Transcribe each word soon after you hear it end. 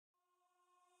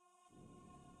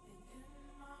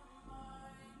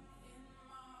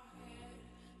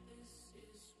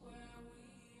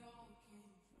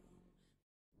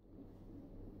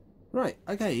Right,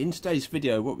 okay, in today's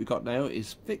video what we got now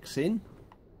is fixing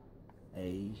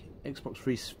a Xbox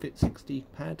 360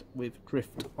 pad with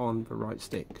drift on the right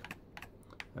stick.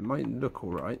 It might look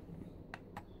alright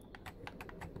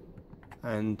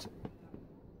and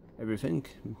everything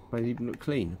might even look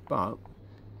clean, but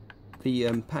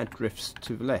the pad drifts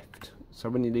to the left, so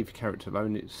when you leave your character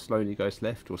alone it slowly goes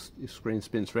left, or your screen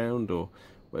spins round, or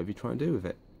whatever you try and do with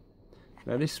it.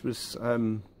 Now this was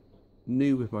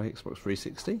new with my Xbox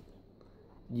 360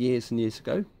 years and years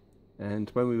ago, and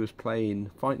when we was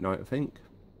playing Fight Night, I think,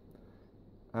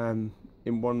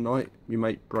 in one night my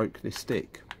mate broke this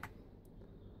stick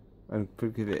and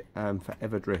could give it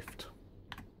forever drift.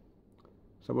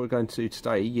 So what we're going to do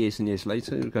today, years and years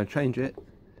later, we're going to change it.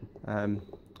 I've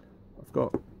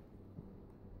got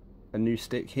a new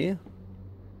stick here.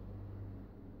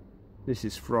 This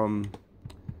is from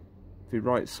the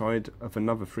right side of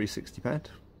another 360 pad,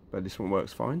 but this one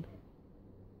works fine.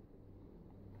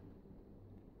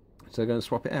 So we're going to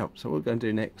swap it out. So what we're going to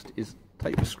do next is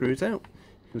take the screws out.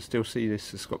 You can still see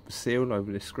this has got the seal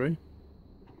over this screw.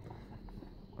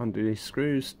 Undo these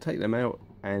screws, take them out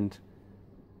and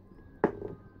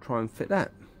try and fit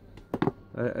that.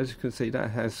 As you can see,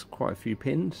 that has quite a few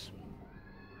pins,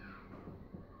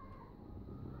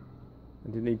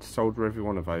 and you need to solder every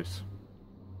one of those.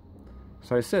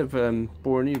 So instead of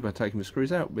boring you by taking the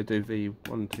screws out, we'll do the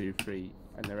 1, 2, 3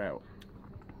 and they're out.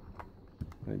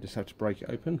 And you just have to break it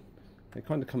open. They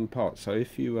kind of come apart, so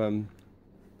if you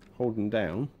hold them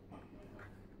down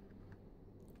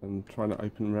and try to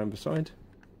open them around the side,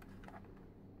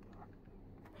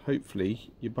 hopefully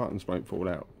your buttons won't fall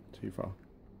out too far.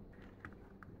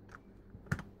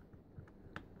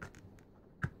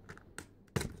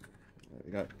 There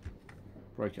we go.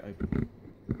 Break it open.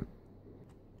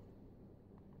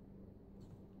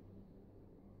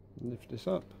 Lift this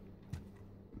up,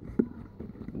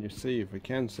 and you see, if we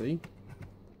can see,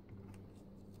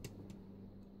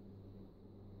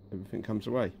 everything comes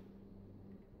away.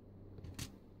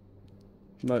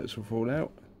 Motors will fall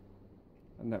out,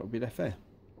 and that will be left there.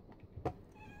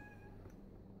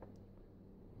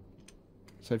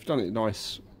 So if you've done it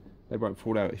nice, they won't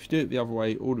fall out. If you do it the other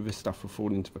way, all of this stuff will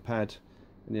fall into the pad,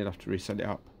 and you'll have to reset it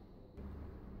up.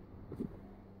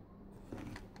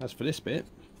 As for this bit,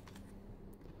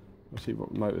 we'll see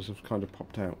what motors have kind of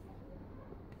popped out.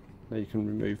 Now you can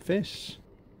remove this.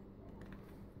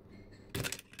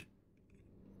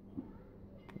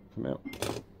 Come out.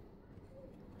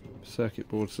 Circuit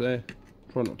boards there.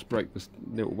 Try not to break the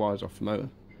little wires off the motor.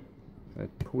 So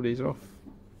pull these off.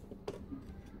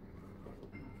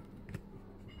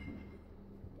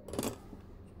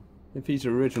 If these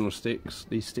are original sticks,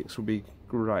 these sticks will be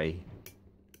grey.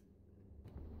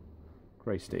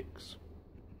 Grey sticks.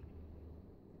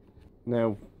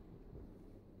 Now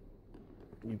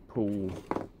you pull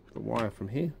the wire from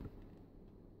here.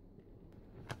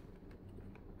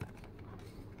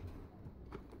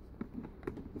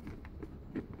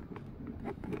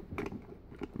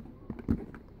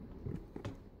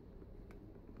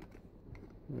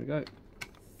 There we go.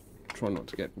 Try not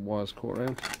to get the wires caught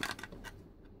around.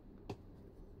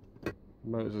 The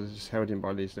motors are just held in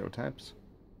by these little tabs,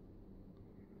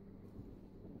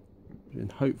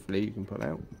 and hopefully you can pull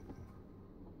out.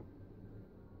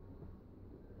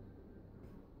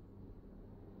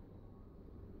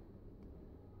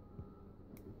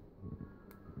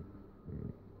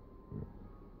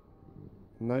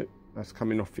 No, that's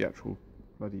coming off the actual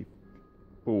bloody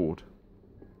board.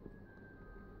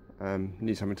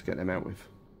 Need something to get them out with.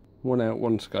 One out,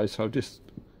 one to go, so I've just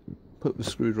put the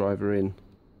screwdriver in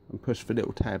and push the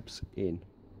little tabs in.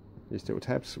 These little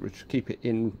tabs, which keep it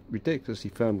in ridiculously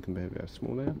firm compared with how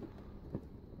small they are.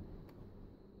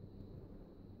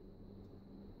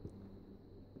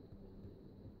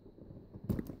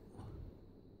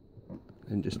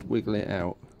 And just wiggle it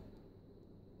out.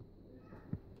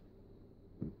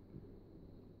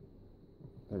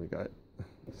 There we go.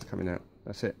 It's coming out.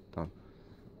 That's it. Done.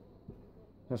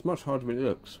 That's much harder than it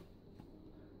looks.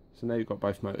 So now you've got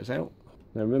both motors out.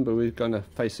 Now remember, we're going to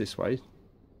face this way.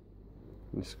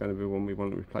 And this is going to be one we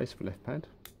want to replace for left pad.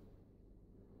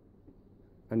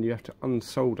 And you have to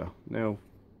unsolder. Now,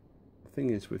 the thing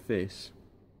is with this,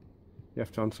 you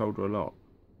have to unsolder a lot.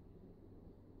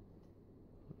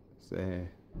 It's there.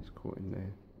 It's caught in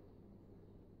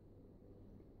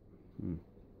there.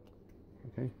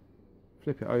 Okay.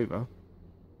 Flip it over,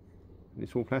 and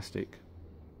it's all plastic.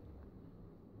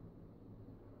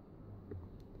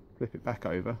 Flip it back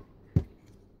over,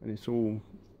 and it's all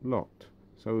locked.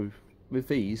 So with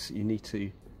these, you need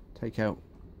to take out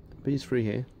these three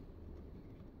here,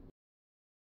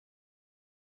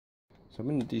 So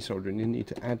when you're desoldering, you need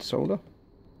to add solder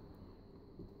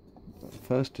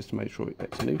first, just to make sure it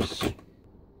gets loose.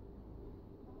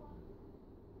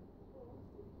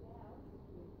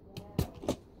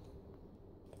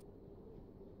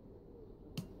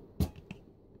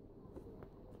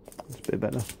 That's a bit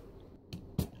better.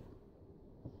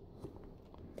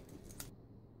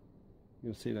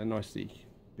 You'll see they're nicely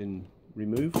been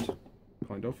removed,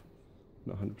 kind of,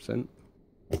 not 100%.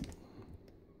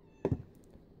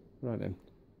 Right then,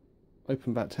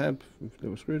 open that tab with a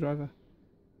little screwdriver.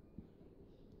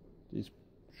 These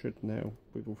should now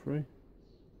wiggle through.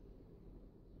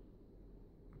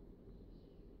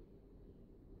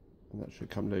 And that should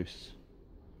come loose.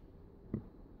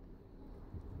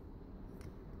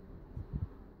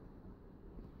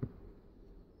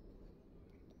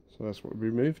 So that's what we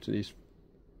removed, these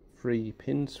 3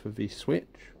 pins for the switch.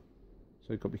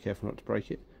 So you've got to be careful not to break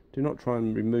it. Do not try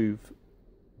and remove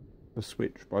the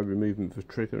switch by removing the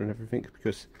trigger and everything,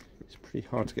 because it's pretty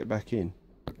hard to get back in.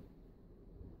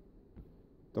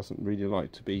 Doesn't really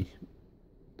like to be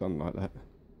done like that.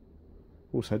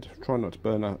 Also, try not to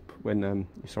burn up when you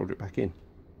solder it back in.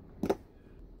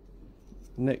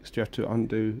 Next, you have to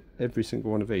undo every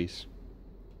single one of these.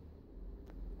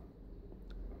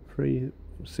 3,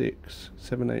 6,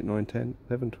 7, 8, 9, 10,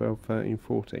 11, 12, 13,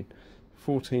 14.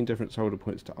 14 different solder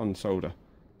points to unsolder.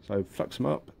 So flux them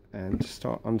up and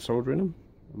start unsoldering them,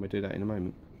 and we'll do that in a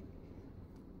moment.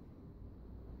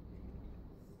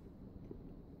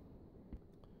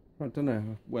 I don't know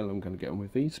how well I'm going to get on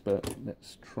with these, but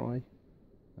let's try.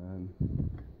 Do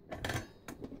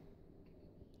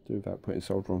without putting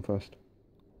solder on first.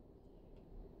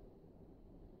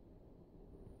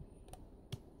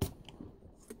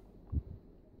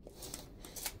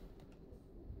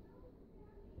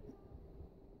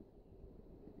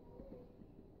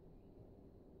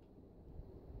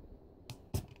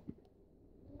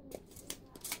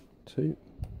 Two.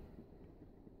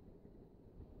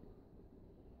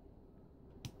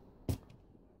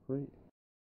 3.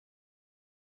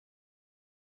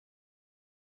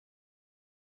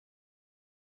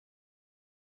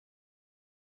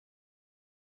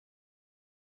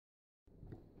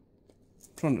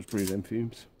 Try not to breathe them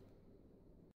fumes.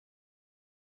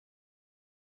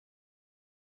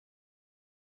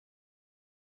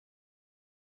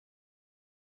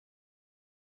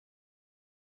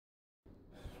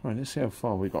 Right, let's see how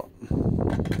far we got.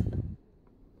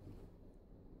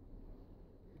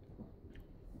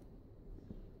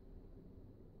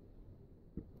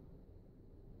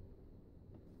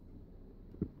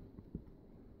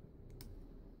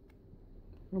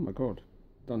 Oh my god,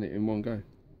 done it in one go.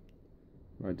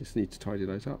 Right, just need to tidy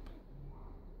those up.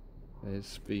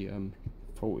 There's the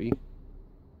 40.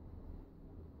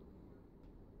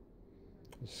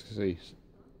 As you can see,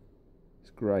 it's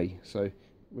grey, so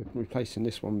we're replacing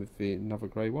this one with another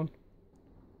grey one.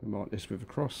 We mark this with a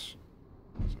cross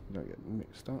so we don't get them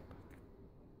mixed up.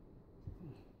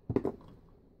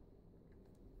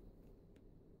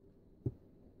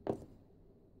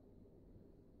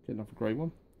 Get another grey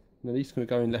one. Now these can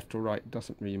go in left or right, it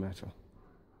doesn't really matter.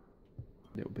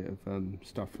 A little bit of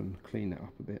stuff and clean that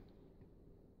up a bit.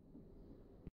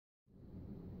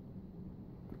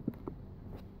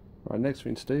 Right, next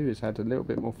thing to do is add a little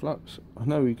bit more flux. I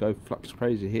know we go flux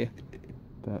crazy here,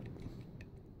 but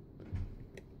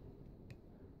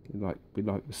we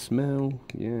like the smell.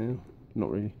 Yeah,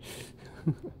 not really.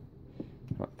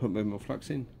 Right, put a bit more flux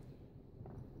in.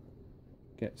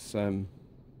 Get some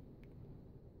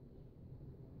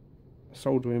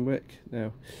soldering wick.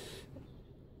 Now,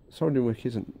 soldering wick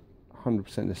isn't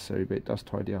 100% necessary, but it does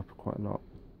tidy up quite a lot.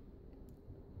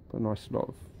 But a nice lot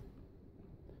of.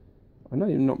 I know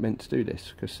you're not meant to do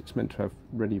this because it's meant to have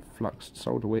ready fluxed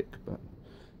solder wick, but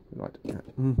we like to do that.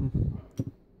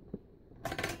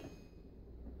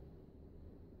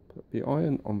 Put the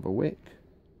iron on the wick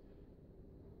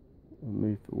and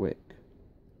move the wick.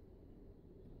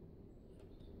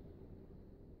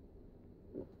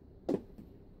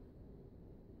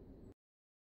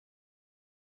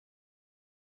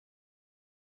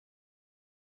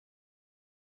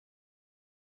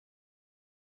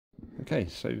 Okay,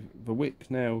 so the wick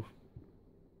now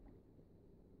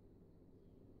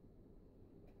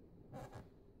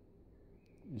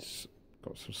it's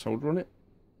got some solder on it,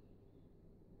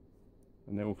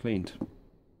 and they're all cleaned.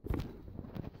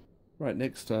 Right,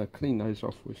 next clean those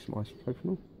off with some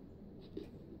isopropanol.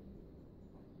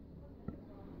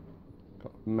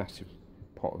 Got a massive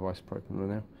pot of isopropanol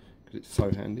now because it's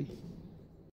so handy.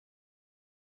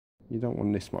 You don't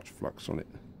want this much flux on it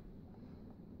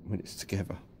when it's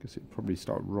together because it'll probably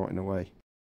start rotting away.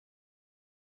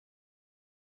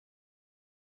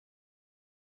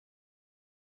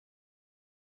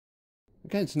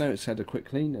 Okay, so now it's had a quick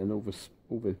clean and all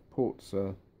the ports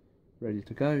are ready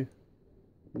to go.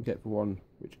 We'll get the one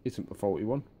which isn't the faulty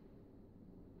one.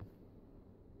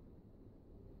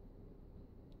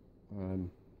 So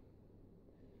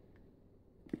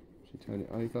turn it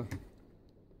over.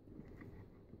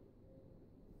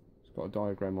 It's got a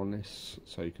diagram on this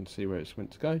so you can see where it's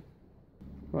meant to go.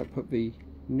 Right, put the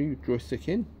new joystick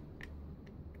in.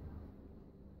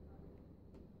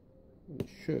 It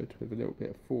should, with a little bit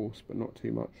of force but not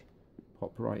too much,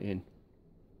 pop right in.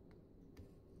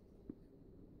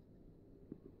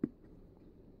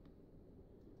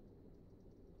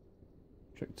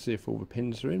 Check to see if all the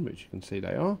pins are in, which you can see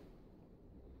they are.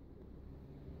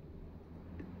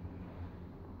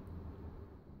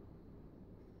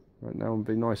 Right, now on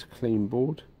the nice clean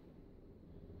board,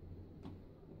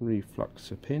 reflux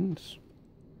the pins.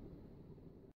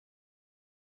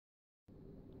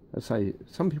 I say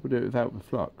some people do it without the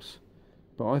flux,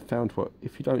 but I found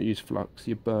if you don't use flux,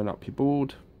 you burn up your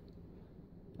board.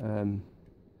 The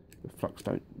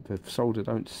solder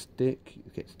don't stick.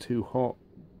 It gets too hot,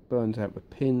 burns out the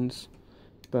pins,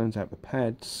 burns out the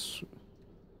pads,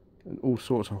 and all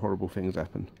sorts of horrible things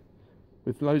happen.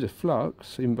 With loads of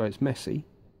flux, even though it's messy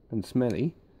and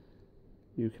smelly,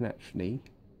 you can actually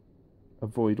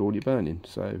avoid all your burning.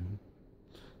 So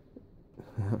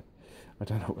I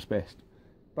don't know what's best,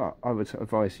 but I would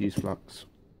advise to use flux.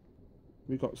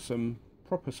 We've got some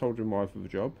proper soldering wire for the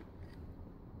job.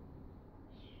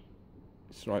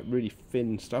 It's like really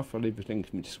thin stuff. I'll leave a link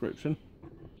in the description.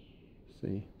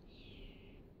 See.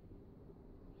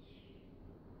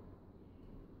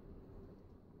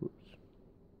 Whoops.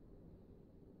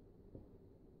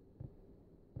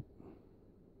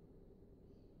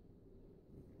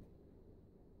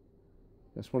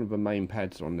 That's one of the main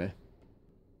pads on there.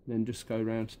 And then just go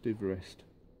around to do the rest.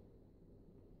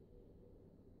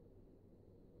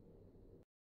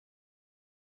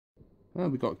 Oh,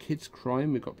 we've got kids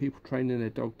crying, we've got people training their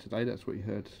dog today, that's what you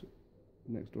heard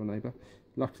next door neighbour.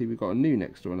 Luckily we've got a new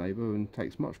next door neighbour and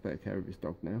takes much better care of his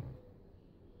dog now.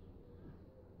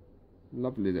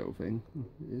 Lovely little thing,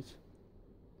 it is.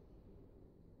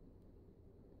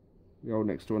 The old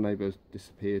next door neighbour's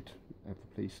disappeared, had the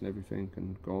police and everything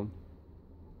and gone.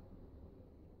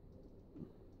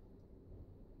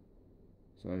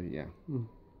 So yeah,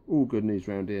 all good news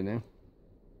round here now.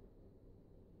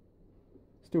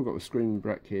 Still got the screaming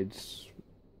brat kids.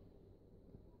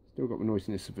 Still got the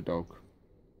noisiness of a dog.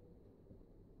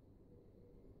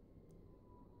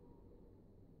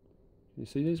 Can you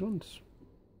see these ones?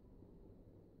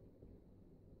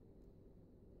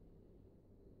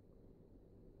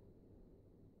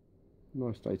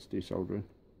 Nice day to do soldering.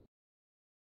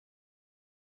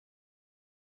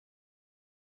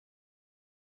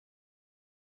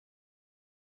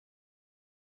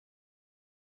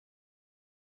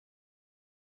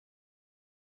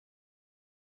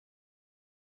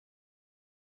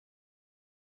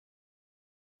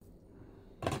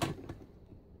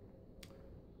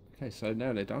 Okay, so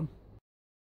now they're done.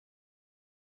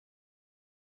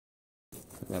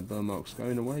 That burn mark's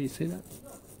going away, you see that?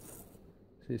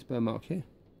 See this burn mark here?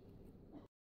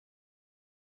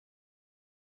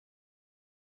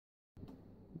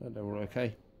 No, they're all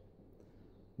okay.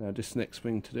 Now this next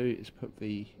thing to do is put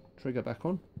the trigger back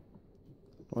on.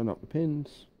 Line up the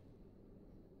pins.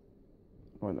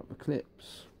 Line up the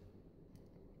clips.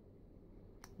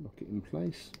 Lock it in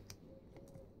place.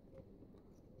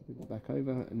 Move it back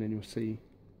over and then you'll see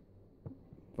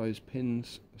those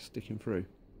pins sticking through.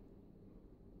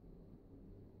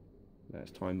 Now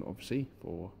it's time obviously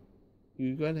for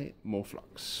you got it more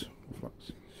flux. I've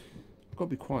got to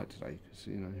be quiet today because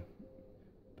you know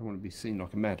I don't want to be seen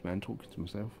like a madman talking to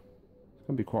myself. It's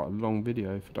going to be quite a long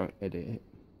video if I don't edit it.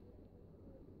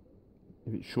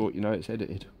 If it's short, you know it's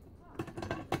edited.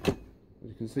 As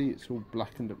you can see, it's all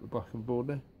blackened at the back of the board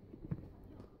there.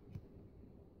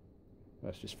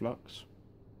 That's just flux.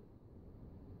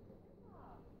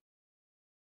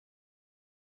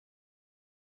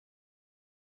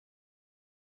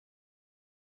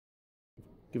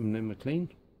 Giving them a clean.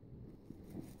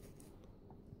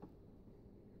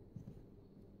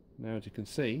 Now as you can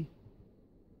see,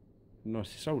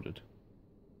 nicely soldered.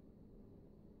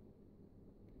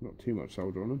 Not too much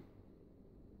solder on them,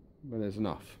 but there's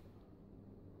enough.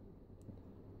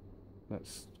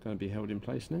 That's going to be held in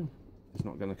place now. It's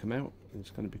not going to come out. It's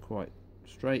going to be quite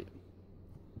straight.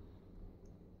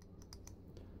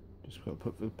 Just got to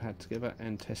put the pad together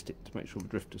and test it to make sure the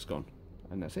drift has gone.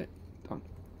 And that's it. Done.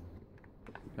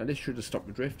 Now this should have stopped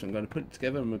the drift. I'm going to put it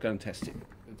together and we're going to test it.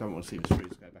 I don't want to see the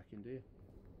screws go back in, do you?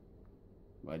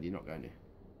 Well, you're not going to.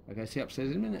 Okay, see you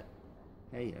upstairs in a minute.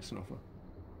 Hey, that's an offer.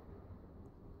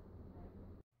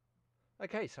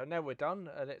 Okay, so now we're done.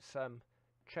 Let's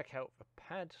check out the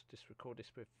pad. Just record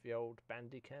this with the old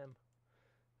Bandicam.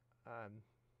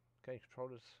 Game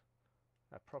controllers,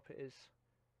 properties,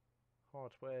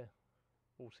 hardware,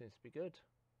 all seems to be good.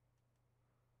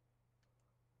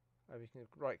 We can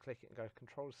right click it and go to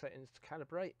control settings to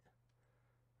calibrate.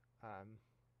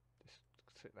 Just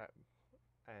click that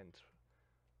and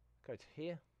go to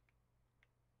here.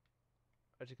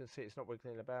 As you can see, it's not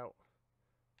wiggling about.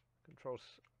 Controls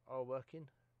are working.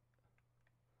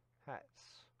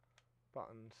 Hats,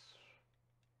 buttons.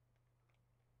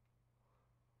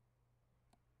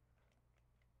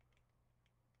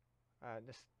 And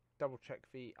let's double check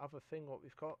the other thing what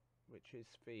we've got, which is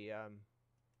the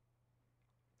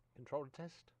controller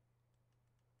test.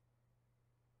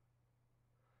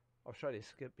 I've shown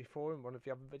this before in one of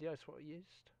the other videos what I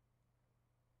used.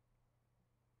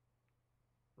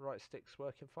 Right stick's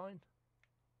working fine.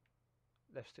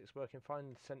 Left stick's working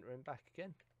fine, centering back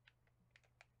again.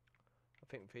 I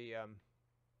think the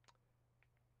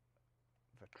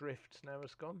drift now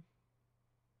has gone.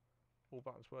 All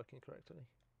buttons working correctly.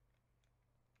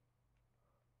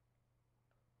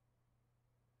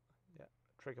 Yeah,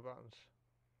 trigger buttons.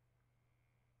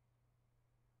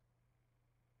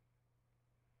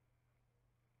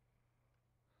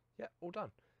 Yeah, all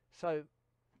done. So,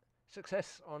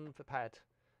 success on the pad.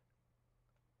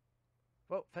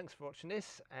 Well, thanks for watching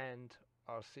this, and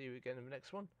I'll see you again in the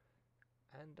next one.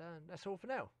 And that's all for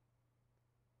now.